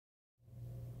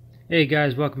Hey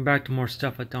guys, welcome back to more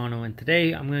Stuff with Dono, and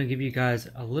today I'm going to give you guys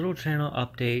a little channel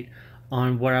update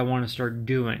on what I want to start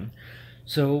doing.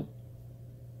 So,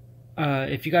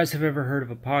 if you guys have ever heard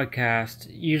of a podcast,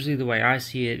 usually the way I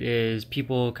see it is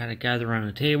people kind of gather around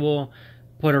a table,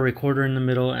 put a recorder in the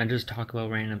middle, and just talk about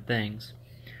random things.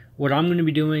 What I'm going to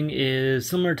be doing is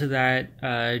similar to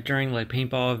that during like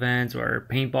paintball events or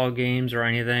paintball games or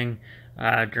anything,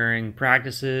 during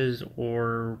practices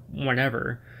or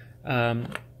whatever.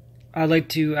 I'd like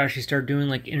to actually start doing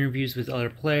like interviews with other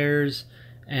players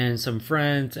and some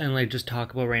friends and like just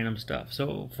talk about random stuff.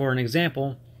 So for an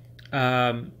example,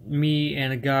 me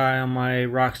and a guy on my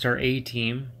Rockstar A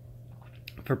team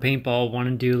for paintball want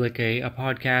to do like a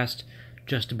podcast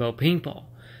just about paintball.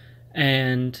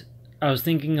 And I was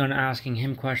thinking on asking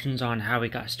him questions on how he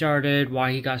got started,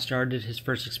 why he got started, his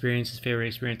first experience, his favorite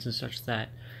experience, and such that.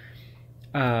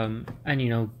 And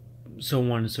so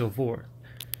on and so forth.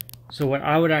 So what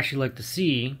I would actually like to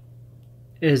see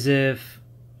is if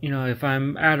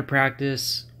I'm at a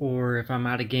practice or if I'm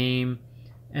at a game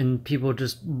and people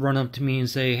just run up to me and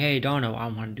say, "Hey, Dono, I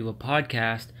want to do a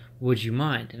podcast. Would you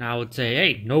mind?" And I would say,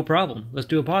 "Hey, no problem. Let's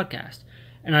do a podcast."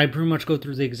 And I pretty much go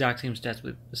through the exact same steps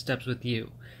with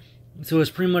you. So it's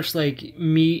pretty much like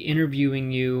me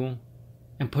interviewing you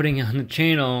and putting it on the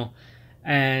channel.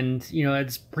 And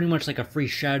it's pretty much like a free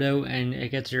shout out, and it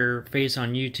gets your face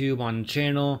on YouTube on the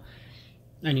channel.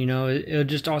 And it'll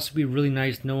just also be really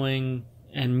nice knowing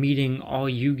and meeting all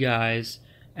you guys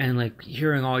and like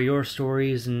hearing all your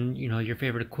stories and your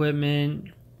favorite equipment,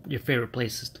 your favorite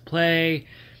places to play,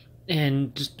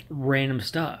 and just random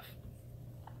stuff.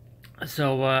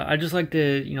 So I just like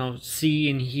to see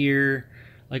and hear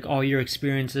like all your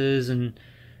experiences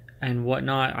and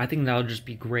whatnot. I think that'll just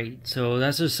be great. So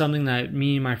that's just something that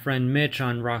me and my friend Mitch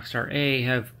on Rockstar A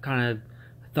have kind of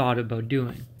thought about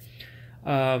doing.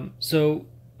 So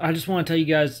I just want to tell you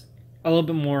guys a little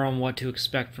bit more on what to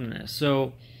expect from this.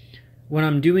 So when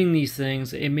I'm doing these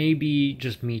things, it may be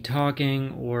just me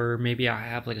talking, or maybe I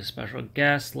have like a special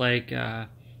guest, like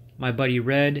my buddy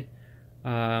Red.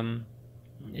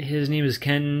 His name is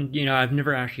Kenton. I've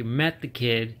never actually met the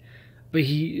kid, but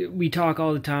we talk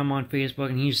all the time on Facebook,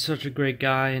 and he's such a great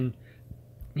guy, and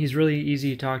he's really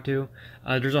easy to talk to.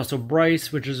 There's also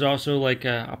Bryce, which is also like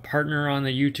a partner on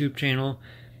the YouTube channel.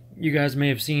 You guys may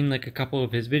have seen like a couple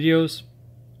of his videos.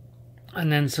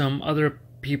 And then some other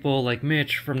people like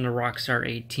Mitch from the Rockstar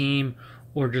 8 team,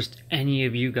 or just any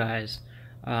of you guys.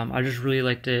 I just really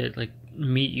like to like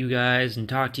meet you guys and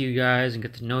talk to you guys and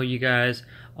get to know you guys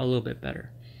a little bit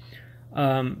better.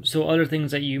 So other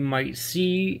things that you might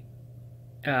see,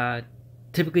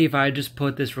 typically if I just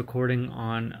put this recording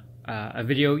on a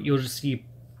video, you'll just see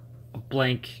a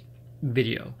blank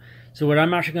video. So what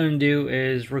I'm actually going to do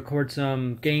is record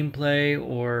some gameplay,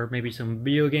 or maybe some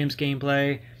video games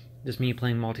gameplay, just me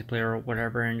playing multiplayer or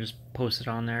whatever, and just post it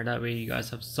on there. That way you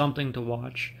guys have something to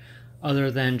watch other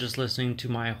than just listening to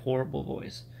my horrible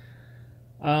voice.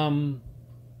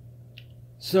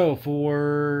 So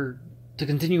to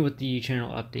continue with the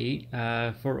channel update,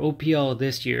 for OPL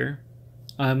this year,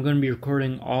 I'm going to be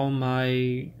recording all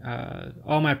my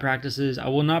practices. I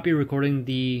will not be recording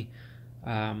the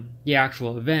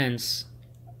actual events,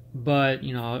 but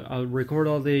I'll record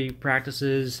all the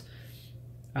practices.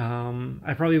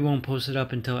 I probably won't post it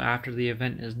up until after the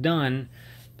event is done,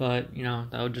 but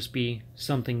that'll just be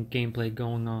something gameplay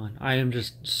going on. I am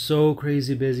just so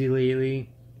crazy busy lately.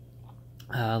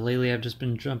 Lately I've just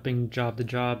been jumping job to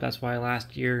job. That's why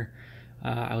last year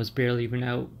I was barely even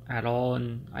out at all,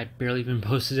 and I barely even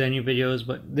posted any videos.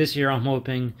 But this year I'm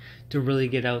hoping to really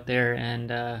get out there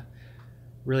and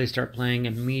really start playing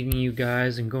and meeting you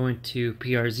guys, and going to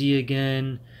PRZ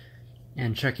again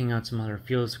and checking out some other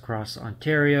fields across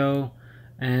Ontario,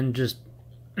 and just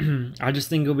I just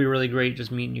think it'll be really great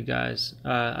just meeting you guys.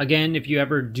 Again, if you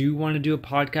ever do want to do a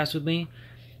podcast with me,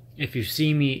 if you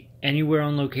see me anywhere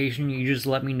on location, you just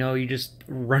let me know. You just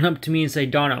run up to me and say,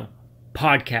 "Dono,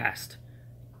 podcast,"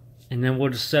 and then we'll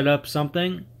just set up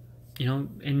something,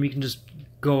 and we can just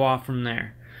go off from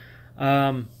there.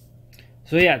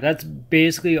 So yeah, that's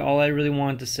basically all I really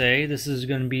wanted to say. This is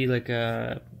going to be like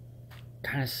a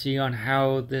kind of see on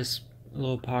how this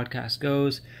little podcast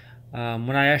goes.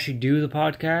 When I actually do the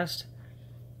podcast,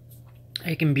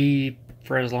 it can be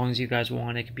for as long as you guys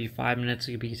want. It could be 5 minutes,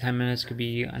 it could be 10 minutes, it could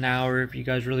be an hour if you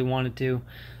guys really wanted to.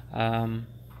 I'll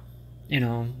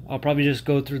probably just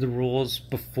go through the rules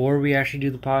before we actually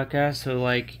do the podcast. So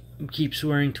like keep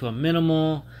swearing to a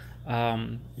minimal.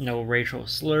 No racial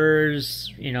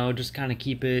slurs, just kind of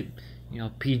keep it,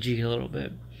 PG a little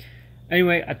bit.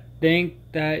 Anyway, I think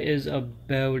that is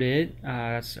about it.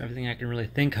 That's everything I can really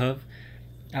think of.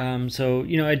 So,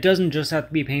 it doesn't just have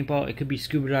to be paintball. It could be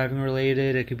scuba diving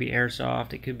related. It could be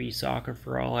airsoft. It could be soccer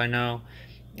for all I know.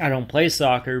 I don't play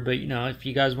soccer, but, if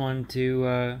you guys wanted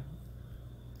to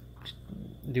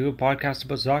do a podcast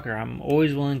about soccer, I'm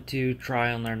always willing to try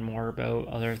and learn more about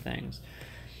other things.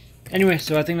 Anyway,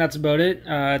 so I think that's about it.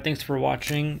 Thanks for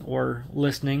watching or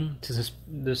listening to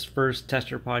this first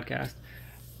tester podcast.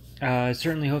 I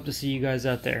certainly hope to see you guys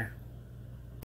out there.